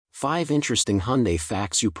5 interesting Hyundai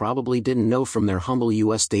facts you probably didn't know. From their humble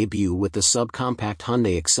US debut with the subcompact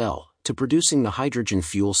Hyundai Excel, to producing the hydrogen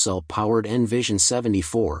fuel cell-powered Envision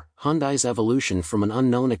 74, Hyundai's evolution from an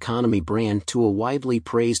unknown economy brand to a widely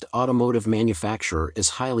praised automotive manufacturer is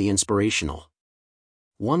highly inspirational.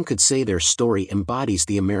 One could say their story embodies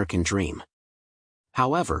the American dream.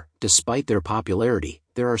 However, despite their popularity,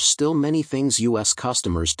 there are still many things US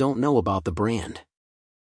customers don't know about the brand.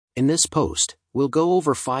 In this post, we'll go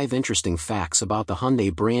over 5 interesting facts about the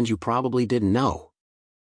Hyundai brand you probably didn't know.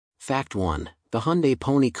 Fact 1. The Hyundai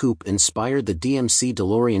Pony Coupe inspired the DMC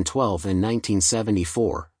DeLorean 12 in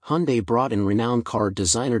 1974. Hyundai brought in renowned car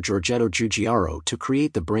designer Giorgetto Giugiaro to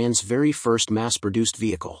create the brand's very first mass-produced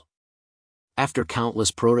vehicle. After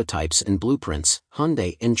countless prototypes and blueprints,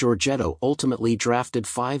 Hyundai and Giorgetto ultimately drafted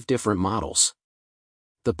 5 different models.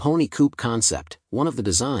 The Pony Coupe concept, one of the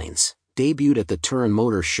designs, debuted at the Turin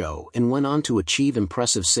Motor Show and went on to achieve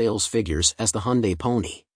impressive sales figures as the Hyundai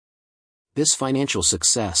Pony. This financial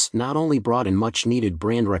success not only brought in much-needed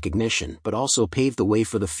brand recognition but also paved the way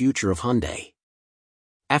for the future of Hyundai.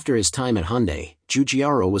 After his time at Hyundai,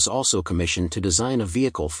 Giugiaro was also commissioned to design a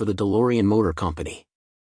vehicle for the DeLorean Motor Company.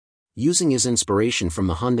 Using his inspiration from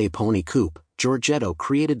the Hyundai Pony Coupe, Giorgetto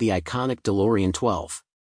created the iconic DeLorean 12.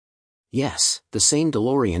 Yes, the same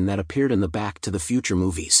DeLorean that appeared in the Back to the Future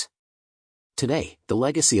movies. Today, the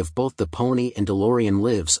legacy of both the Pony and DeLorean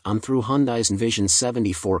lives on through Hyundai's Envision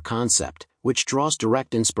 74 concept, which draws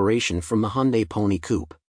direct inspiration from the Hyundai Pony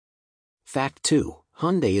Coupe. Fact 2.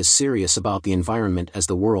 Hyundai is serious about the environment. As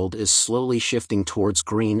the world is slowly shifting towards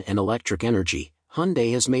green and electric energy,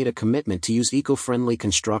 Hyundai has made a commitment to use eco-friendly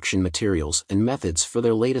construction materials and methods for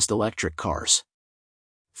their latest electric cars.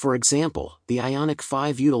 For example, the Ioniq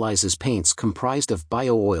 5 utilizes paints comprised of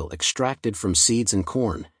bio-oil extracted from seeds and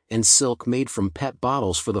corn, and silk made from PET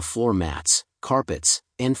bottles for the floor mats, carpets,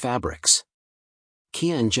 and fabrics.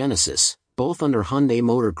 Kia and Genesis, both under Hyundai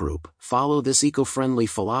Motor Group, follow this eco-friendly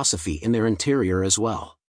philosophy in their interior as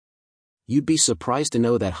well. You'd be surprised to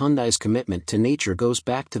know that Hyundai's commitment to nature goes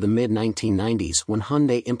back to the mid-1990s when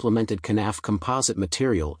Hyundai implemented Canaf composite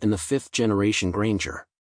material in the 5th-generation Granger.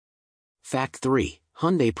 Fact 3.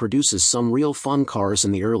 Hyundai produces some real fun cars.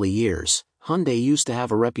 In the early years, Hyundai used to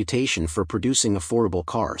have a reputation for producing affordable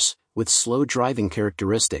cars, with slow driving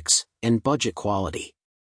characteristics, and budget quality.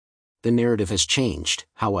 The narrative has changed,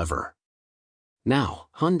 however. Now,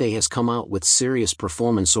 Hyundai has come out with serious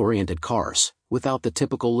performance-oriented cars, without the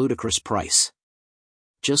typical ludicrous price.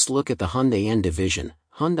 Just look at the Hyundai N division,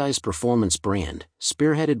 Hyundai's performance brand,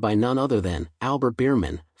 spearheaded by none other than Albert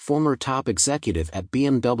Biermann, former top executive at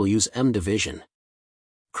BMW's M division.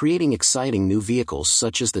 Creating exciting new vehicles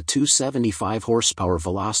such as the 275-horsepower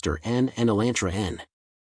Veloster N and Elantra N.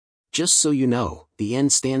 Just so you know, the N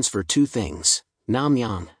stands for 2 things: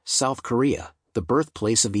 Namyang, South Korea, the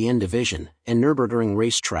birthplace of the N division, and Nürburgring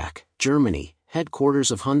Racetrack, Germany,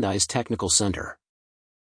 headquarters of Hyundai's technical center.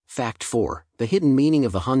 Fact 4. The hidden meaning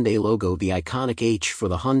of the Hyundai logo. The iconic H for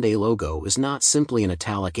the Hyundai logo is not simply an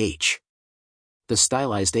italic H. The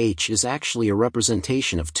stylized H is actually a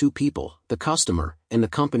representation of 2 people, the customer and the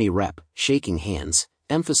company rep, shaking hands,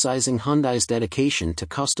 emphasizing Hyundai's dedication to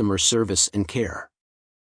customer service and care.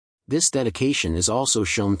 This dedication is also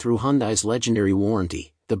shown through Hyundai's legendary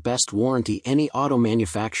warranty, the best warranty any auto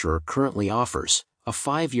manufacturer currently offers, a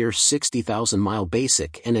 5-year 60,000-mile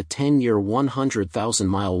basic and a 10-year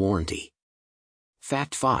 100,000-mile warranty.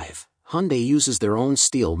 Fact 5. Hyundai uses their own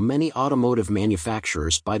steel. Many automotive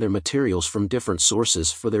manufacturers buy their materials from different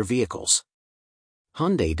sources for their vehicles.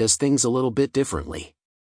 Hyundai does things a little bit differently.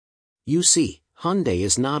 You see, Hyundai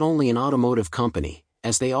is not only an automotive company,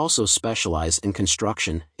 as they also specialize in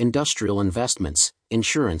construction, industrial investments,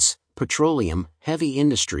 insurance, petroleum, heavy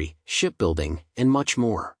industry, shipbuilding, and much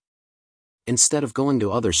more. Instead of going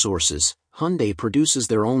to other sources, Hyundai produces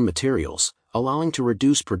their own materials, allowing to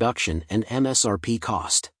reduce production and MSRP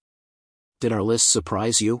cost. Did our list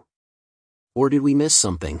surprise you? Or did we miss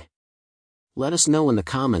something? Let us know in the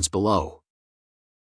comments below.